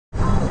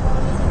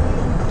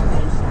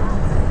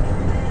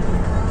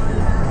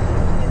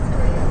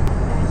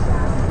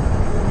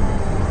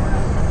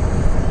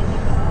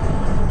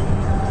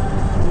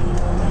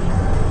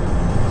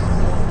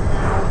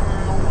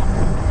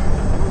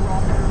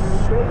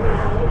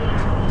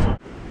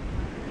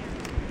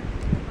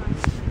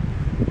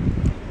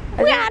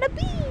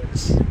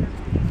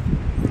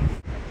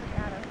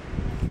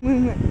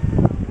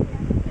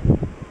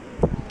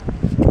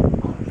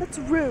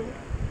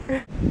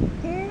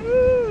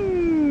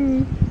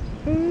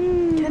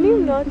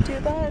not do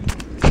that?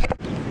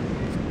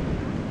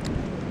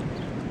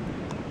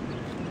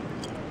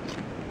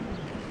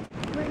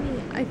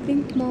 Brittany, I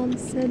think Mom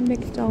said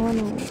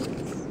McDonald's.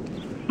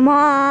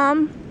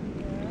 Mom,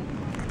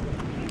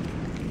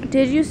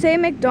 did you say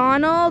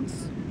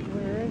McDonald's?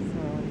 Where is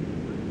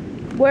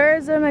home? Where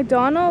is a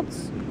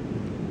McDonald's?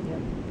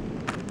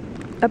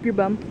 Yep. Up your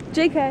bum.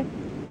 JK.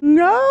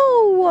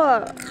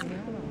 No!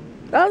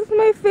 That's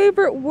my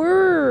favorite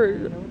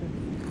word.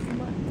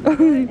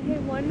 Hey,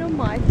 wanna know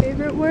my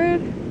favorite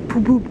word?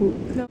 Poo poo poo.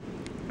 No.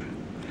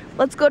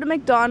 Let's go to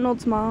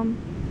McDonald's, Mom.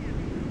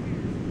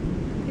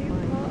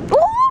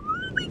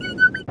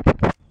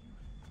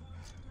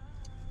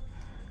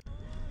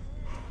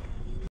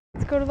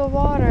 Let's go to the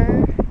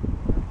water.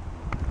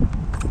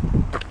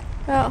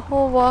 That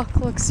whole walk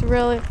looks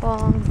really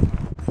long.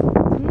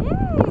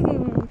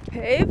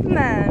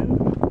 Cavemen.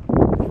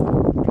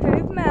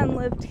 Cavemen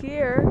lived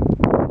here.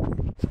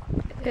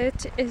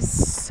 It is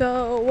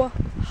so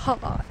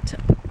hot.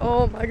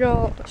 Oh my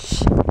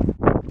gosh.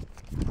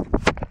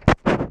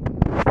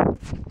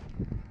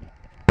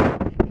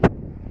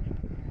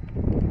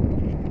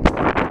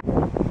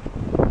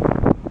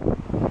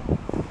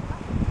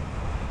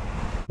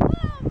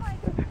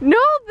 No,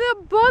 the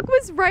bug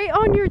was right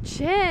on your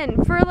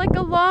chin for like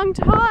a long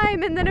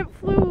time and then it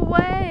flew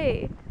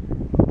away.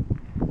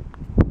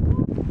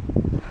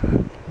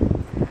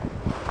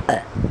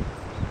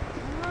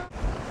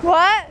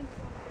 What?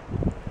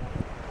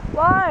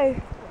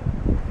 Why?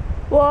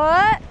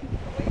 What?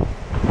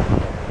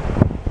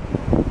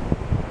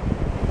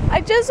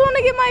 I just want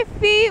to get my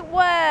feet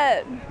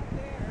wet.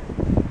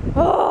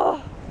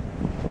 Oh,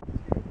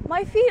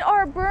 my feet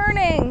are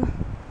burning.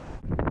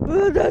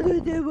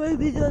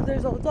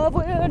 There's lots of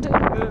wind in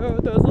here.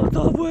 There's lots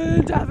of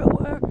wind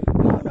everywhere.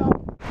 Oh no.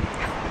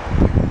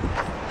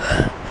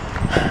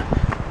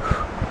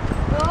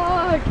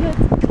 Oh, it gets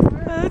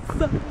worse. It's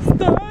so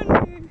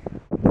stunning.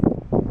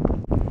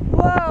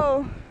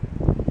 Whoa.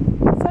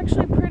 It's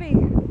actually pretty.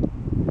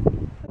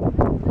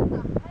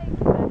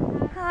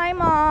 Hi,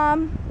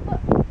 Mom.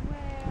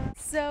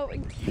 So,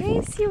 in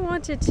case you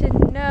wanted to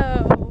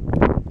know,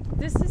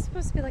 this is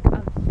supposed to be like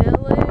a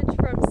village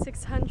from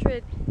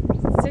 600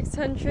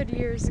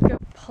 years ago.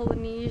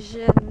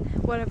 Polynesian,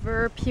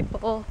 whatever,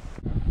 people.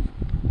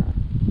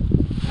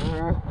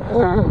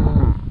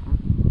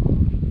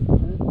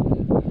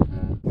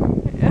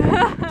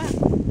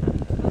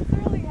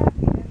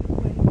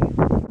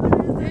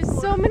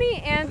 There's so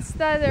many ants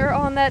that are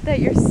on that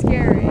you're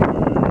scary.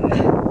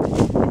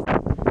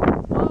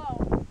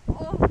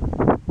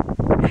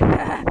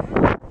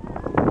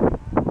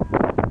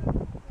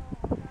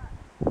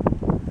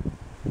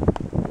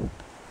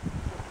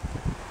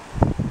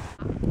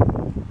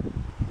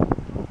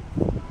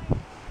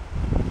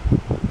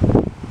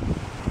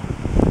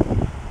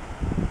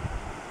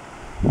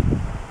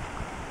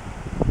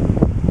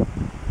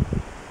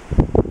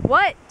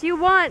 What do you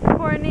want,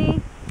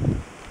 Courtney?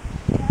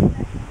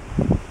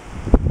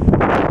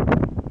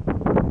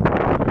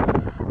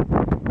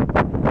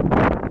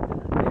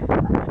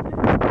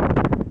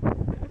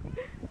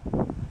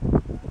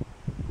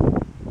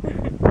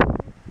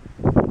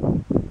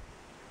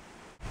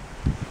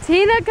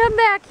 Tina, come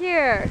back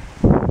here.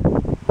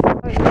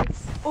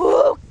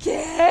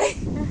 Okay. Okay,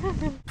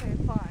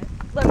 fine.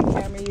 Let me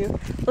camera you.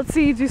 Let's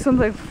see you do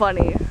something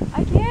funny.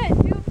 I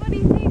can't do funny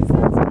things.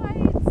 That's why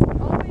it's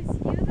always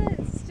you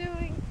that's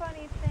doing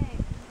funny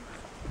things.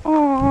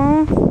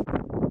 Aww.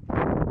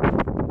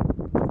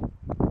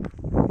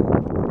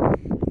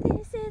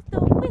 This is the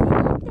wind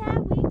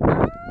that we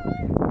are.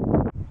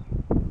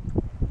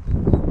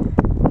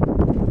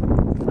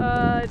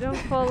 Don't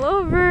fall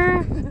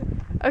over.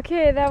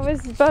 Okay, that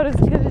was about as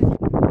good as you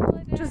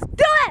could. Just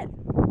do it!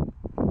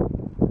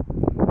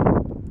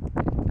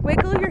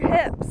 Wiggle your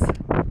hips.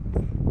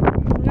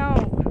 No,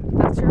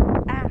 that's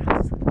your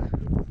ass.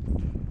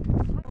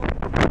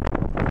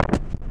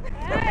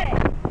 Hey!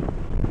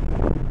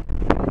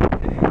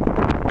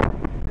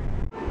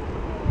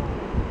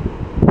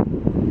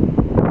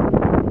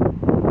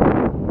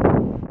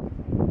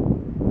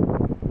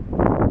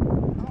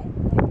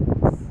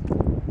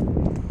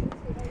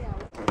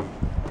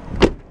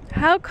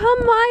 How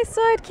come my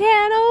side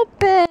can't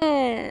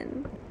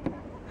open?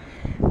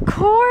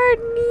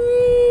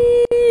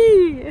 Courtney!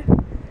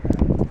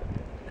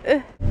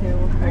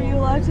 Are you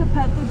allowed to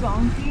pet the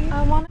donkey?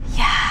 I want.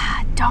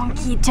 Yeah,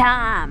 donkey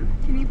time.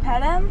 Can you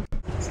pet him?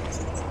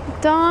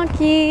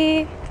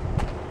 Donkey.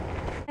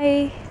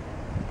 Hey.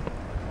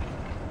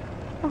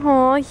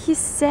 Oh, he's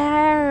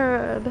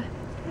sad.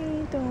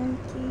 Hey,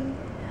 donkey.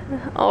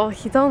 Oh,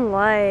 he don't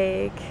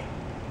like.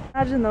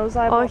 Imagine those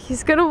Oh, eyeballs.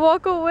 he's gonna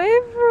walk away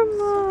from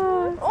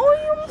us.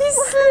 Oh, He's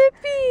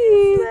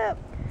slippy. slip.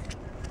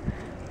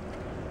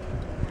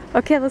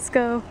 Okay, let's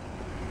go.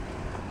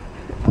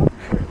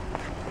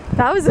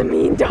 That was a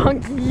mean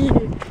donkey.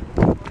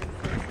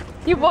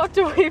 He walked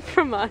away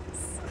from us.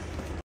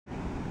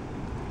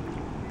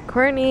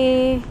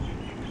 Courtney.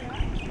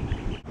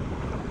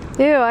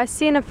 Ew, I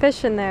seen a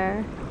fish in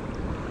there.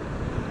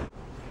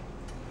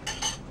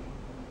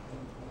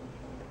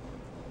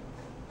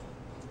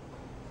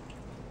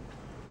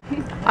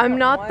 I'm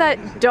not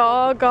that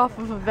dog off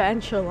of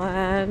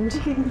Adventureland.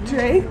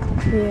 Drake?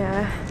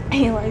 Yeah.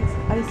 He likes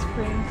ice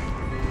cream.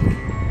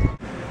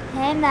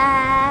 Hey,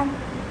 Mom.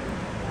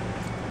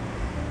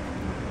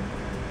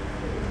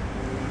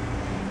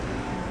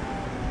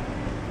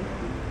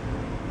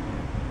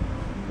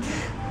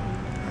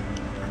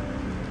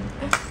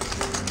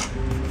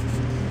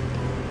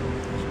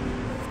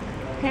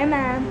 Hey,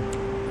 Mom.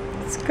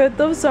 It's good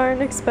those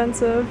aren't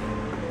expensive.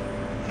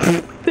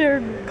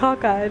 They're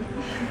cockeyed.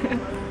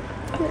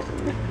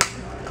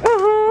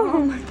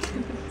 Oh my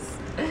goodness.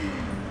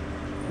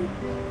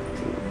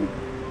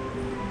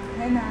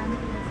 Hey, Mom.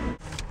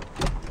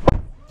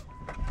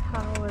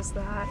 How was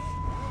that?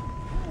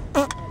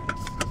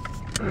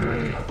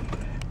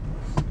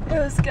 It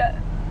was good.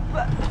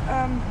 But,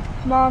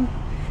 Mom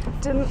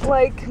didn't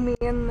like me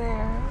in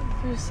there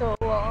for so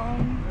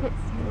long.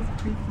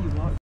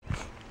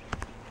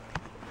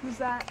 Who's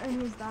that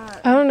and who's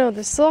that? I don't know,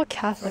 this is all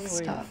Catholic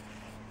stuff.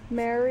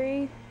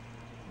 Mary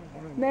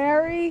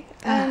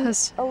and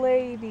a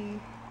lady.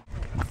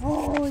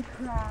 Holy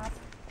crap.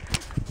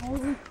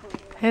 Holy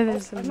crap. Hey,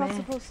 there's a I'm not man.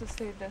 supposed to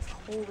say this.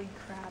 Holy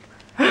crap.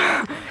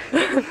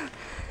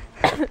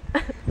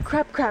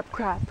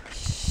 crap.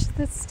 Shh,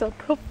 that's still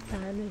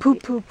profanity. Poo.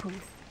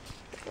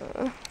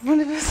 What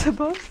am I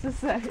supposed to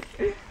say?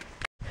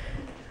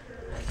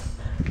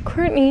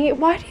 Courtney,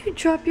 why do you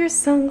drop your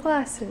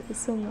sunglasses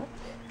so much?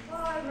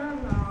 I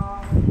don't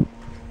know.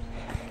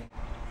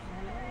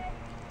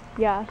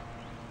 Yeah.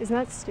 Isn't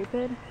that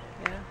stupid?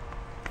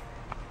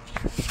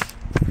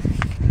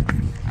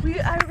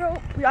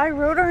 I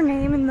wrote our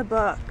name in the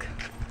book.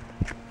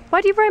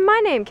 Why do you write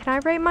my name? Can I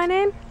write my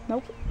name?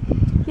 Nope.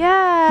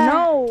 Yeah.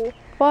 No.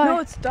 Why? No,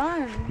 it's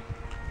done.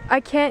 I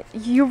can't.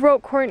 You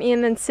wrote Courtney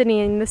and then Sydney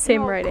in the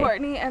same writing.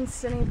 Courtney and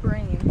Cindy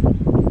Breen.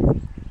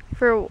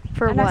 For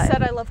and what? I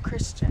said I love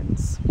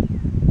Christians.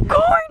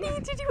 Courtney,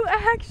 did you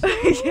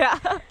actually? Yeah.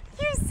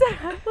 You said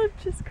I love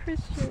just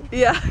Christians.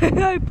 Yeah,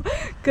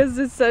 because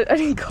it said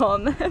any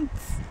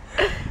comments.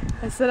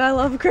 I said I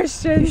love You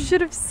Christians.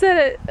 should have said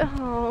it.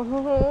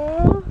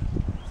 Oh.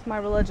 It's my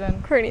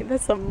religion. Courtney,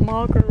 that's a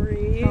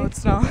mockery. No,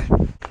 it's not.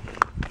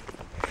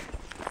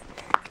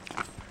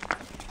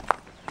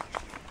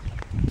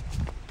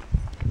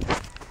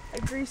 I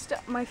greased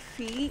up my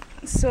feet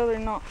so they're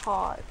not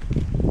hot.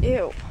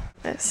 Ew.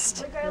 Like,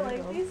 I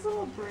like these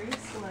little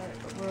bracelet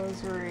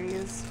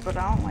rosaries, but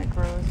I don't like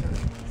rosaries.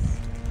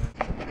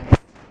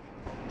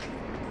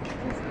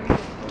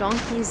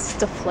 Donkey's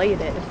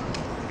deflated.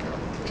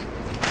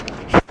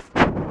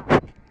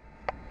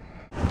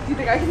 Do you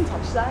think I can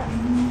touch that?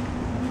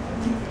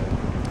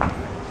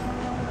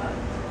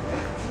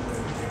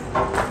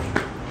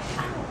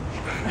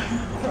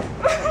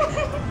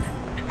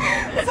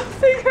 So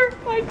finger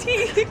my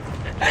teeth.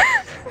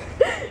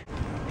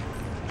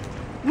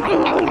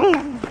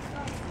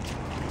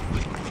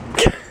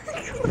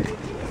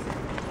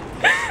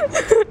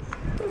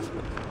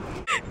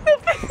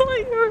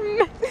 Like you're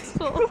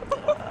mental.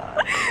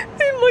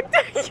 They looked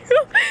at you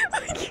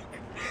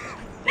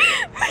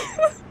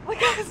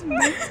Like I was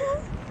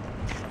mental.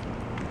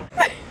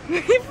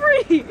 Be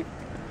free.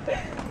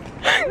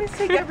 I always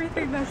take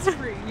everything that's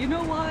free. You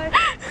know why?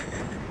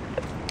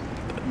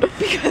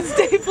 Because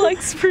Dave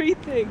likes free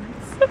things.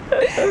 I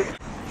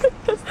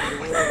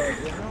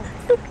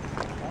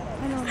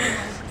don't know.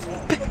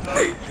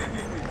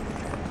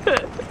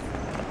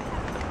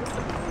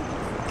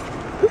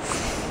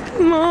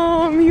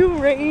 Mom, you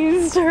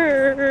raised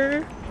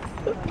her.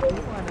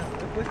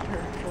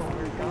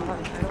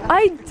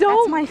 I That's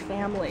don't. my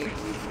family.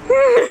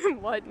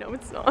 What? No,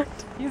 it's not.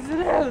 Yes, it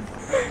is.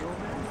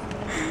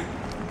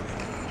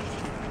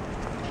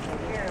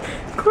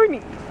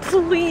 Courtney,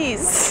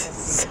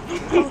 please.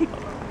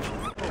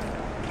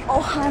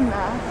 Oh,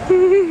 Hannah.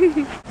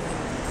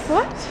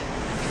 What?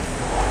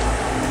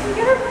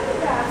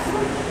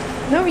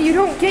 No, you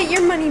don't get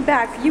your money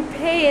back. You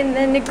pay and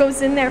then it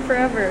goes in there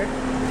forever.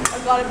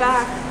 I got it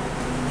back.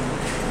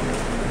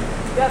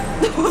 Yep.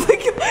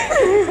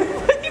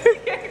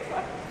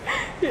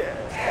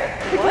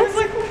 What?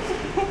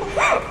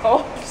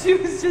 Oh, she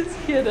was just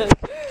kidding.